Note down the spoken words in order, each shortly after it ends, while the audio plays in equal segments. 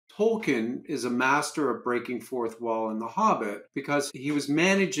Tolkien is a master of breaking fourth wall in The Hobbit because he was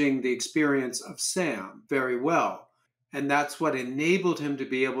managing the experience of Sam very well. And that's what enabled him to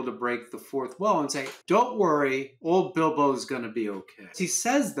be able to break the fourth wall and say, don't worry, old Bilbo's going to be okay. He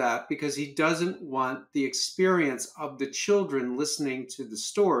says that because he doesn't want the experience of the children listening to the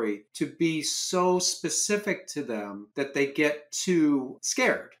story to be so specific to them that they get too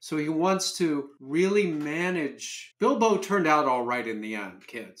scared. So he wants to really manage. Bilbo turned out all right in the end,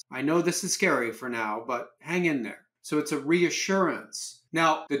 kids. I know this is scary for now, but hang in there. So it's a reassurance.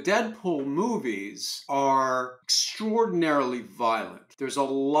 Now, the Deadpool movies are extraordinarily violent. There's a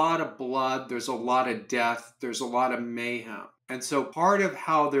lot of blood, there's a lot of death, there's a lot of mayhem. And so part of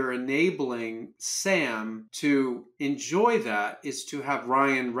how they're enabling Sam to enjoy that is to have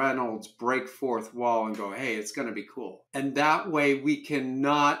Ryan Reynolds break fourth wall and go, hey, it's going to be cool. And that way we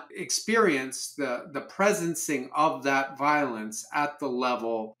cannot experience the presencing of that violence at the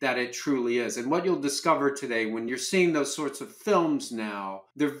level that it truly is. And what you'll discover today when you're seeing those sorts of films now,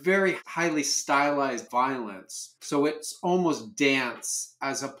 they're very highly stylized violence. So it's almost dance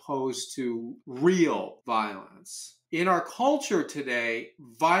as opposed to real violence. In our culture today,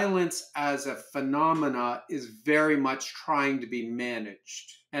 violence as a phenomena is very much trying to be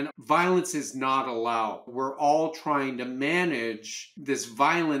managed. And violence is not allowed. We're all trying to manage this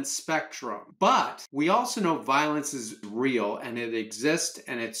violent spectrum. But we also know violence is real and it exists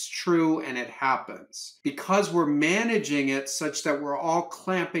and it's true and it happens. Because we're managing it such that we're all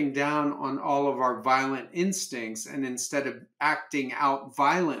clamping down on all of our violent instincts and instead of acting out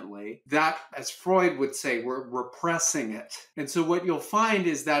violently, that, as Freud would say, we're repressing it. And so what you'll find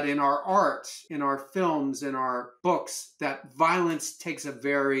is that in our art, in our films, in our books, that violence takes a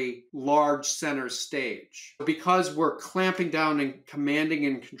very large center stage. Because we're clamping down and commanding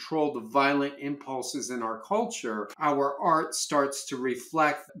and control the violent impulses in our culture, our art starts to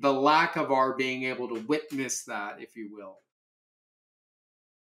reflect the lack of our being able to witness that, if you will.